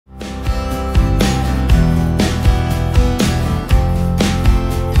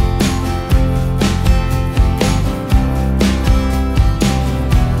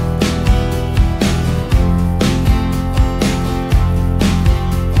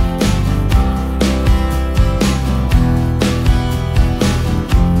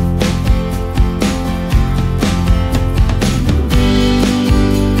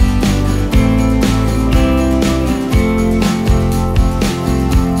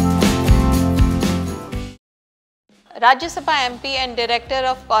Rajya Sabha MP and Director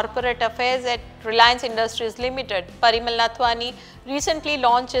of Corporate Affairs at Reliance Industries Limited, Parimal Nathwani, recently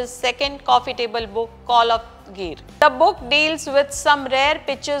launched his second coffee table book, Call of Gir. The book deals with some rare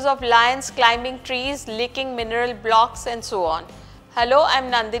pictures of lions climbing trees, licking mineral blocks and so on. Hello, I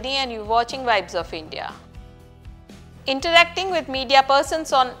am Nandini and you are watching Vibes of India. Interacting with media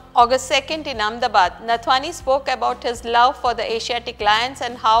persons on August 2nd in Ahmedabad, Nathwani spoke about his love for the Asiatic lions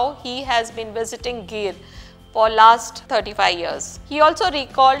and how he has been visiting Gir for last 35 years. He also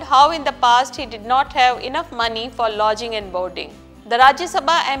recalled how in the past he did not have enough money for lodging and boarding. The Rajya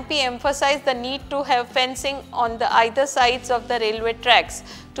Sabha MP emphasized the need to have fencing on the either sides of the railway tracks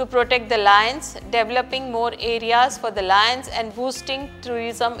to protect the lions, developing more areas for the lions and boosting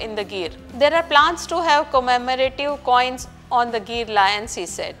tourism in the Gir. There are plans to have commemorative coins on the Gir lions, he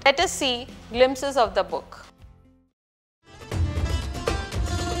said. Let us see glimpses of the book.